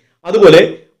 ശരിയല്ലേ? അതുപോലെ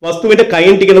വസ്തുവിന്റെ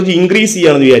കൈനറ്റിക് എനർജി ഇൻക്രീസ്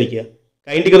ചെയ്യുകയാണെന്ന് വിചാരിക്കുക.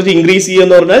 കൈനറ്റിക് എനർജി ഇൻക്രീസ് ചെയ്യുക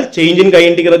എന്ന് പറഞ്ഞാൽ ചേഞ്ച് ഇൻ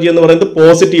കൈനറ്റിക് എനർജി എന്ന് പറയുന്നത്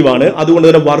പോസിറ്റീവ് ആണ്. അതുകൊണ്ട്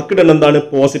തന്നെ വർക്ക് ഡൺ എന്താണ്?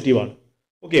 പോസിറ്റീവ് ആണ്.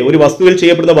 ഓക്കെ, ഒരു വസ്തുവിൽ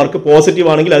ചെയ്യപ്പെടുന്ന വർക്ക് പോസിറ്റീവ്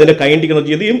ആണെങ്കിൽ അതിന്റെ കൈനറ്റിക്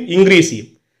എനർജി എന്ത് ചെയ്യും? ഇൻക്രീസ് ചെയ്യും.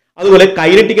 അതുപോലെ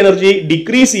കൈനറ്റിക് എനർജി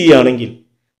ഡിക്രീസ് ചെയ്യുകയാണെങ്കിൽ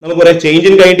നമുക്ക് പറയാം change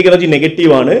in kinetic energy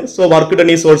negative ആണ്. So work done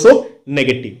is also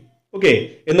negative. Okay,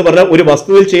 എന്ന് പറഞ്ഞാൽ ഒരു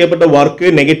വസ്തുവിൽ ചെയ്യപ്പെട്ട വർക്ക്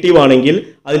നെഗറ്റീവ് ആണെങ്കിൽ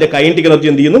അതിന്റെ കൈനറ്റിക് എനർജി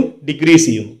എന്ത് ചെയ്യുന്നു? ഡിക്രീസ്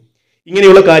ചെയ്യുന്നു.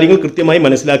 ഇങ്ങനെയുള്ള കാര്യങ്ങൾ കൃത്യമായി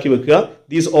മനസ്സിലാക്കി വെക്കുക.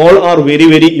 These all are very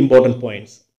very important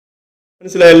points.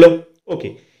 മനസ്സിലായല്ലോ? ഓക്കെ,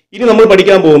 ഇനി നമ്മൾ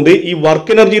പഠിക്കാൻ പോകുന്നത് ഈ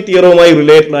വർക്ക് എനർജി തിയറവുമായി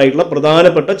റിലേറ്റഡ് ആയിട്ടുള്ള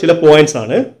പ്രധാനപ്പെട്ട ചില പോയിന്റ്സ്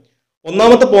ആണ്.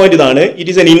 ഒന്നാമത്തെ പോയിന്റ് ഇതാണ്.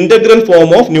 It is N integral form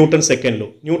of newton second law.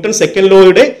 Newton second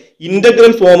ലോയുടെ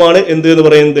integral form ആണ് എന്ത് എന്ന്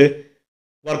പറയുന്നത്?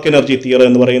 വർക്ക് എനർജി തിയറം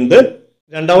എന്ന് പറയുന്നത്.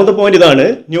 രണ്ടാമത്തെ പോയിന്റ് ഇതാണ്.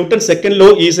 Newton second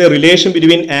law is A relation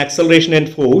between acceleration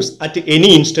and force at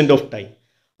any instant of time.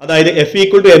 അതായത് F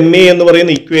equal to M A എന്ന്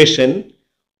പറയുന്ന ഇക്വേഷൻ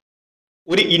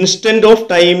ഒരു ഇൻസ്റ്റന്റ് ഓഫ്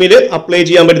ടൈമിൽ അപ്ലൈ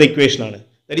ചെയ്യാൻ പറ്റുന്ന ഇക്വേഷൻ ആണ്.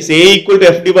 That is A equal to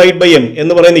F divide by M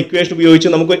എന്ന് പറയുന്ന ഇക്വേഷൻ ഉപയോഗിച്ച്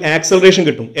നമുക്ക് ഒരു ആക്സലറേഷൻ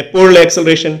കിട്ടും. എപ്പോഴുള്ള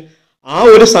ആക്സലറേഷൻ? ആ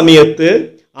ഒരു സമയത്ത്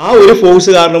ആ ഒരു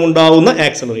ഫോഴ്സ് കാരണം ഉണ്ടാവുന്ന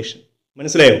ആക്സലറേഷൻ.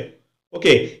 മനസ്സിലായോ?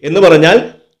 ഓക്കെ, എന്ന് പറഞ്ഞാൽ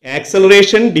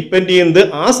ആക്സലറേഷൻ ഡിപ്പെൻഡ് ചെയ്യുന്നത്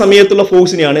ആ സമയത്തുള്ള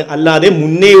ഫോഴ്സിനെയാണ്, അല്ലാതെ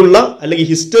മുന്നേയുള്ള അല്ലെങ്കിൽ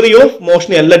ഹിസ്റ്ററി ഓഫ്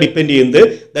മോഷനെ അല്ല ഡിപ്പെൻഡ് ചെയ്യുന്നത്.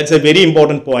 That's A very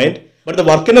important point. But the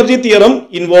work energy theorem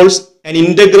involves an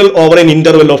integral over an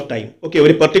interval of time. Okay,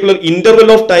 ഒരു പെർട്ടിക്കുലർ ഇന്റർവൽ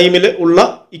ഓഫ് ടൈമിൽ ഉള്ള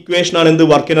ഇക്വേഷൻ ആണ് എന്ത്?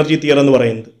 വർക്ക് എനർജി തിയറം എന്ന്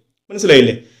പറയുന്നത്.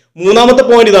 മനസ്സിലായില്ലേ? മൂന്നാമത്തെ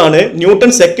പോയിന്റ് ഇതാണ്.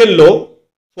 Newton second law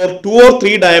four 2 or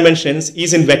 3 dimensions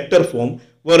is in vector form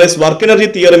whereas work energy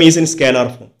theorem is in scalar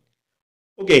form.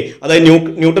 Okay, അതായത്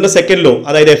ന്യൂട്ടന്റെ സെക്കൻഡ് ലോ,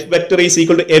 അതായത് F vector is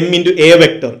equal to M into A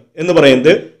vector എന്ന്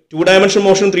പറയുന്നത് 2 dimension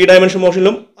മോഷനും 3 dimension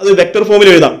മോഷനിലും അത് vector ഫോമിൽ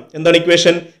എഴുതാം. എന്താണ്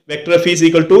equation? Vector F is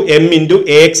equal to M into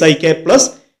A X I K plus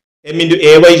M into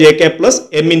A Y J K plus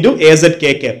M into A Z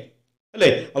K K. അല്ലേ?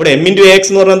 അവിടെ M into A X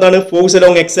എന്ന് പറഞ്ഞാൽ എന്താണ്? Force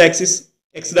along X axis,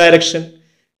 X direction.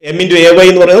 M into A Y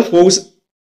എന്ന് പറയുന്നത് force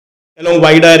along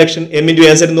Y direction. M into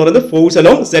A Z എന്ന് പറയുന്നത് force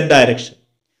along Z direction.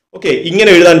 Okay, ഇങ്ങനെ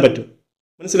എഴുതാൻ പറ്റും.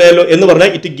 മനസ്സിലായല്ലോ? എന്ന്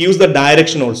പറഞ്ഞാൽ it gives the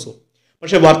direction also.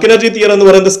 പക്ഷേ വർക്ക് എനർജി തിയറം എന്ന്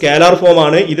പറയുന്നത് സ്കാലാർ ഫോം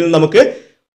ആണ്. ഇതിൽ നമുക്ക്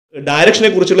ഡയറക്ഷനെ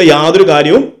കുറിച്ചുള്ള യാതൊരു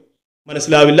കാര്യവും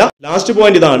മനസ്സിലാവില്ല. ലാസ്റ്റ്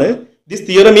പോയിന്റ് ഇതാണ്. This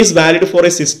theorem is valid for a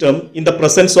system in the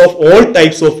presence of all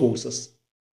types of forces.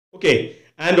 Okay,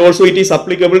 and also it is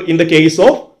applicable in the case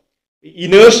of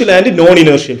inertial and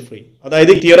non-inertial frame.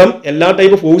 അതായത് theorem എല്ലാ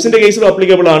type ഫോഴ്സിന്റെ കേസിലും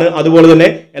applicable ആണ്. അതുപോലെ തന്നെ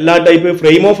എല്ലാ type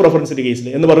frame of റെഫറൻസിന്റെ കേസിൽ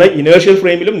എന്ന് പറഞ്ഞാൽ ഇനേർഷ്യൽ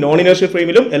ഫ്രെയിമിലും നോൺ ഇനേർഷ്യൽ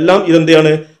ഫ്രെയിമിലും എല്ലാം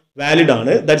ഇതെന്താണ്? വാലിഡ്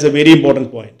ആണ്. That's A very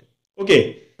important point. Okay,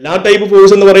 എല്ലാ ടൈപ്പ്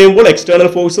ഫോഴ്സ് എന്ന് പറയുമ്പോൾ എക്സ്റ്റേണൽ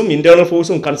ഫോഴ്സും ഇന്റേണൽ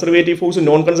ഫോഴ്സും കൺസർവേറ്റീവ് ഫോഴ്സും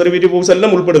നോൺ കൺസർവേറ്റീവ് ഫോഴ്സും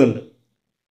എല്ലാം ഉൾപ്പെടുന്നുണ്ട്.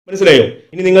 മനസ്സിലായോ?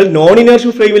 ഇനി നിങ്ങൾ നോൺ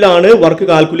ഇനേർഷ്യൽ ഫ്രെയിമിലാണ് വർക്ക്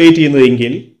കാൽക്കുലേറ്റ്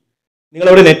ചെയ്യുന്നതെങ്കിൽ നിങ്ങൾ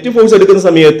അവിടെ നെറ്റ് ഫോഴ്സ് എടുക്കുന്ന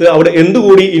സമയത്ത് അവിടെ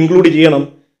എന്തുകൂടി ഇൻക്ലൂഡ് ചെയ്യണം?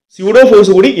 സ്യൂഡോ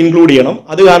ഫോഴ്സ് കൂടി ഇൻക്ലൂഡ് ചെയ്യണം.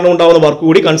 അത് കാരണം ഉണ്ടാവുന്ന വർക്ക്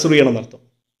കൂടി കൺസിഡർ ചെയ്യണം എന്നർത്ഥം.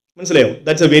 മനസ്സിലായോ?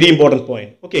 That's A very important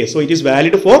point. Okay, so it is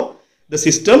valid for the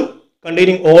system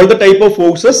containing all the type of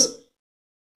forces.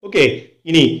 Okay,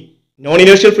 ഇനി നോൺ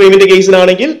ഇനേർഷ്യൽ ഫ്രെയിമിന്റെ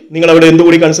കേസിലാണെങ്കിൽ നിങ്ങൾ അവിടെ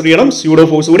എന്തുകൂടി കൺസിഡർ ചെയ്യണം? സ്യൂഡോ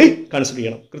ഫോഴ്സ് കൂടി കൺസിഡർ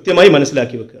ചെയ്യണം. കൃത്യമായി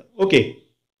മനസ്സിലാക്കി വെക്കുക. ഓക്കെ,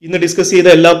 ഇന്ന് ഡിസ്കസ് ചെയ്ത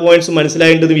എല്ലാ പോയിന്റ്സും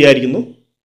മനസ്സിലായിട്ടുണ്ടെന്ന് വിചാരിക്കുന്നു.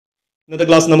 ഇന്നത്തെ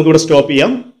ക്ലാസ് നമുക്കിവിടെ സ്റ്റോപ്പ്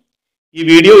ചെയ്യാം. ഈ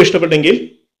വീഡിയോ ഇഷ്ടപ്പെട്ടെങ്കിൽ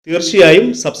തീർച്ചയായും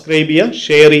സബ്സ്ക്രൈബ് ചെയ്യുക,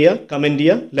 ഷെയർ ചെയ്യുക, കമൻറ്റ്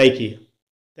ചെയ്യുക, ലൈക്ക് ചെയ്യുക.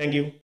 Thank you.